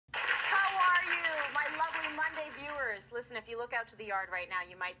Sunday viewers, listen, if you look out to the yard right now,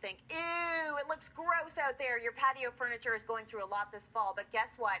 you might think, ew, it looks gross out there. Your patio furniture is going through a lot this fall. But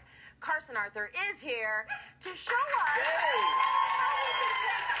guess what? Carson Arthur is here to show us how we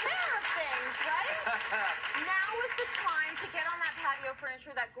can take care of things, right? Now is the time to get on that patio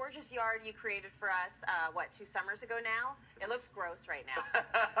furniture, that gorgeous yard you created for us, 2 summers ago now? It looks gross right now.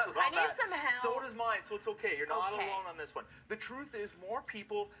 I need some help. So does mine, so it's okay. You're not alone on this one. The truth is, more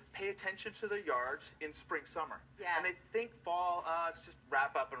people pay attention to their yards in spring, summer. Yes. And they think fall, it's just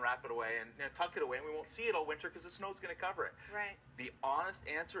wrap up and wrap it away and tuck it away, and we won't see it all winter because the snow's going to cover it. Right. The honest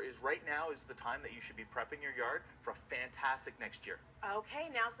answer is right now is the time that you should be prepping your yard for a fantastic next year. Okay,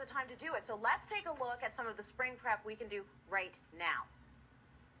 now's the time to do it. So let's take a look at some of the spring prep we can do right now.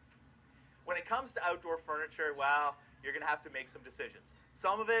 When it comes to outdoor furniture, well, you're going to have to make some decisions.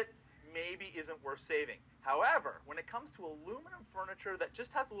 Some of it maybe isn't worth saving. However, when it comes to aluminum furniture that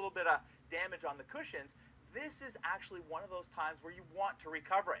just has a little bit of damage on the cushions, this is actually one of those times where you want to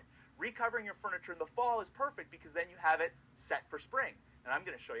recover it. Recovering your furniture in the fall is perfect because then you have it set for spring. And I'm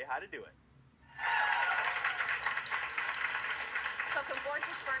going to show you how to do it. So some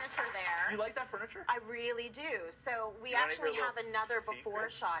gorgeous furniture there. You like that furniture? I really do. So we wanna actually hear a have little another secret? before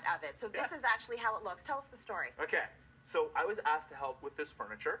shot of it. So this is actually how it looks. Tell us the story. Okay. So I was asked to help with this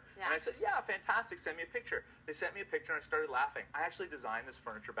furniture, Yeah. and I said, yeah, fantastic, send me a picture. They sent me a picture, and I started laughing. I actually designed this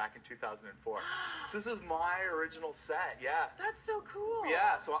furniture back in 2004. So this is my original set, yeah. That's so cool.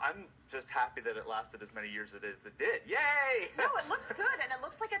 Yeah, so I'm just happy that it lasted as many years as it did. Yay! No, it looks good, and it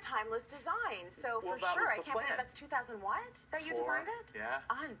looks like a timeless design. So Well, for that sure, was I the can't believe plan. that's 2000 what? That you designed it? Yeah.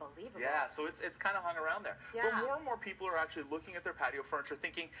 Unbelievable. Yeah, so it's kind of hung around there. Yeah. But more and more people are actually looking at their patio furniture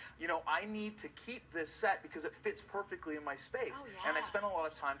thinking, you know, I need to keep this set because it fits perfectly in my space. Oh, yeah. And I spent a lot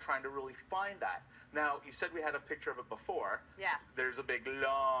of time trying to really find that. Now, you said we had a picture of it before. Yeah. There's a big,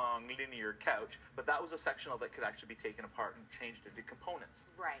 long, linear couch, but that was a section of it that could actually be taken apart and changed into components.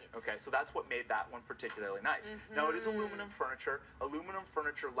 Right. Okay, so that's what made that one particularly nice. Now, it is aluminum furniture. Aluminum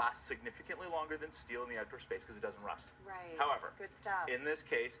furniture lasts significantly longer than steel in the outdoor space because it doesn't rust. Right. However, good stuff. in this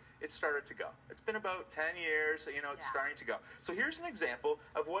case, it started to go. It's been about 10 years, so, you know, it's starting to go. So here's an example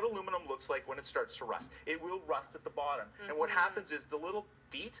of what aluminum looks like when it starts to rust. It will rust at the bottom. And what happens is the little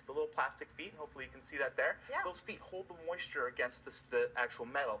feet, the little plastic feet, and hopefully you can see that there, those feet hold the moisture against the actual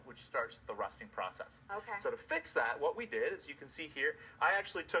metal, which starts the rusting process. Okay. So to fix that, what we did, as you can see here, I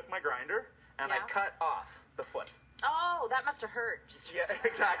actually took my grinder and I cut off the foot. Oh, that must have hurt. Yeah,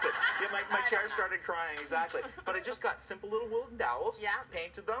 exactly. Yeah, my chair started crying, exactly. But I just got simple little wooden dowels,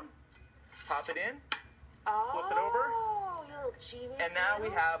 painted them, pop it in, flip it over, Oh, you little genius. and now we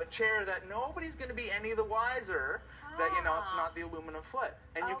have a chair that nobody's going to be any the wiser that, you know, it's not the aluminum foot.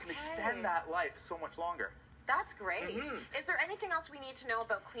 And you can extend that life so much longer. That's great. Is there anything else we need to know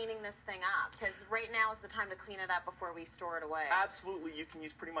about cleaning this thing up? Because right now is the time to clean it up before we store it away. Absolutely, you can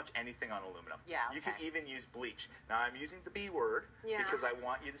use pretty much anything on aluminum. Yeah, You can even use bleach. Now, I'm using the B word because I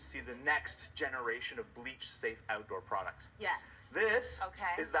want you to see the next generation of bleach-safe outdoor products. Yes. This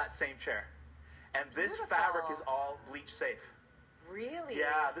is that same chair. And this fabric is all bleach-safe. Really?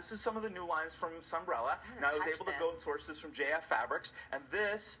 Yeah, this is some of the new lines from Sunbrella. Now, I was able to go and source this from JF Fabrics, and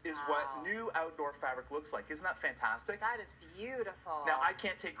this is what new outdoor fabric looks like. Isn't that fantastic? That is beautiful. Now, I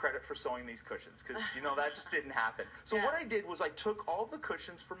can't take credit for sewing these cushions because, you know, that just didn't happen. So what I did was I took all the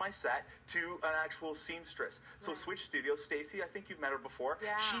cushions for my set to an actual seamstress. So Switch Studios, Stacy, I think you've met her before.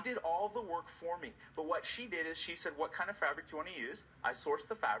 Yeah. She did all the work for me. But what she did is she said, what kind of fabric do you want to use? I sourced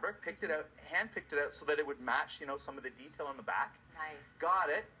the fabric, picked it out, hand-picked it out so that it would match, you know, some of the detail on the back. Nice. Got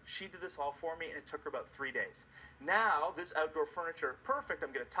it. She did this all for me, and it took her about 3 days. Now, this outdoor furniture, perfect.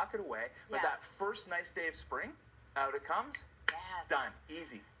 I'm going to tuck it away. But that first nice day of spring, out it comes. Yes. Done.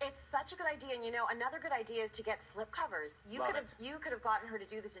 Easy. It's such a good idea. And, you know, another good idea is to get slip covers. You could have gotten her to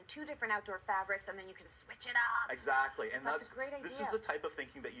do this in 2 different outdoor fabrics, and then you can switch it up. Exactly. And that's a great idea. This is the type of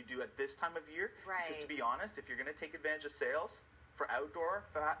thinking that you do at this time of year. Right. Because to be honest, if you're going to take advantage of sales for outdoor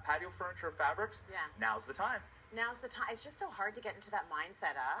patio furniture fabrics, now's the time. Now's the time. It's just so hard to get into that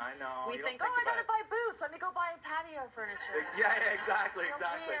mindset, I know. We think, oh, I gotta buy boots. Let me go buy patio furniture. Yeah, exactly, Feels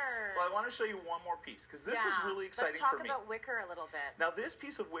exactly. weird. Well, I want to show you one more piece because this was really exciting for me. Let's talk about wicker a little bit. Now, this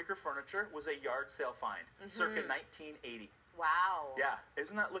piece of wicker furniture was a yard sale find, circa 1980. Wow. Yeah,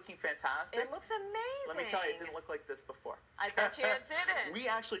 isn't that looking fantastic? It looks amazing. Let me tell you, it didn't look like this before. I bet you it didn't. We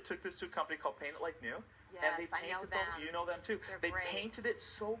actually took this to a company called Paint It Like New. Yes, and they painted I know them. You know them too. They're They great. painted it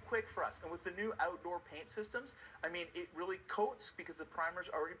so quick for us. And with the new outdoor paint systems, I mean, it really coats because the primer's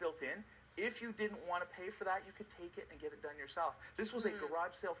already built in. If you didn't want to pay for that, you could take it and get it done yourself. This was a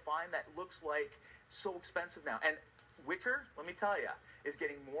garage sale find that looks like so expensive now. And wicker, let me tell you, is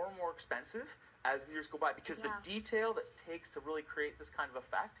getting more and more expensive as the years go by because the detail that it takes to really create this kind of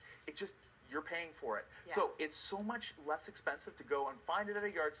effect, you're paying for it. Yeah. So it's so much less expensive to go and find it at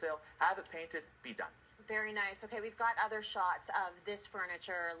a yard sale, have it painted, be done. Very nice. Okay, we've got other shots of this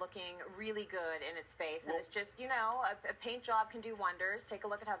furniture looking really good in its space. And it's just, a paint job can do wonders. Take a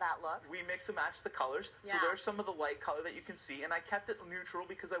look at how that looks. We mix and match the colors. Yeah. So there's some of the light color that you can see. And I kept it neutral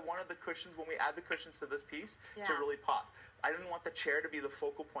because I wanted the cushions, when we add the cushions to this piece, to really pop. I didn't want the chair to be the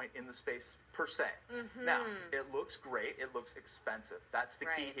focal point in the space, per se. Now, it looks great. It looks expensive. That's the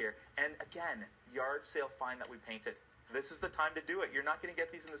key here. And again, yard sale find that we painted. This is the time to do it. You're not going to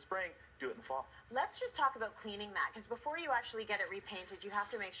get these in the spring. Do it in the fall. Let's just talk about cleaning that, because before you actually get it repainted, you have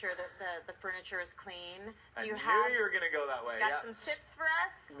to make sure that the furniture is clean. I knew you were going to go that way. Got some tips for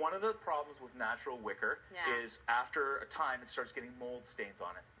us? One of the problems with natural wicker is after a time it starts getting mold stains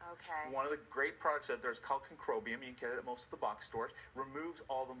on it. Okay. One of the great products out there is called Concrobium. You can get it at most of the box stores. Removes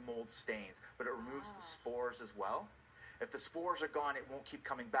all the mold stains, but it removes the spores as well. If the spores are gone, it won't keep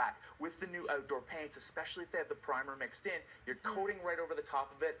coming back. With the new outdoor paints, especially if they have the primer mixed in, you're coating right over the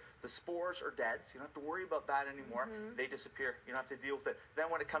top of it. The spores are dead, so you don't have to worry about that anymore. They disappear. You don't have to deal with it.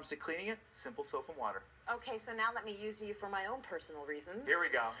 Then when it comes to cleaning it, simple soap and water. Okay, so now let me use you for my own personal reasons. Here we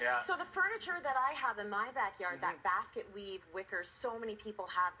go, So the furniture that I have in my backyard, that basket weave wicker, so many people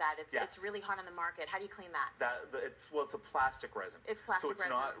have that. It's really hot on the market. How do you clean that? It's a plastic resin. It's plastic resin. So it's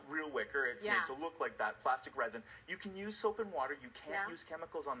not real wicker. It's made to look like that, plastic resin. You can use soap and water. You can't use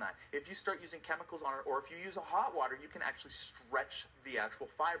chemicals on that. If you start using chemicals on it, or if you use a hot water, you can actually stretch the actual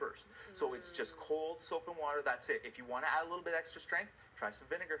fibers. So it's just cold soap and water. That's it. If you want to add a little bit extra strength, try some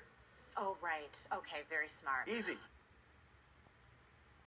vinegar. Oh, right. Okay, very smart. Easy.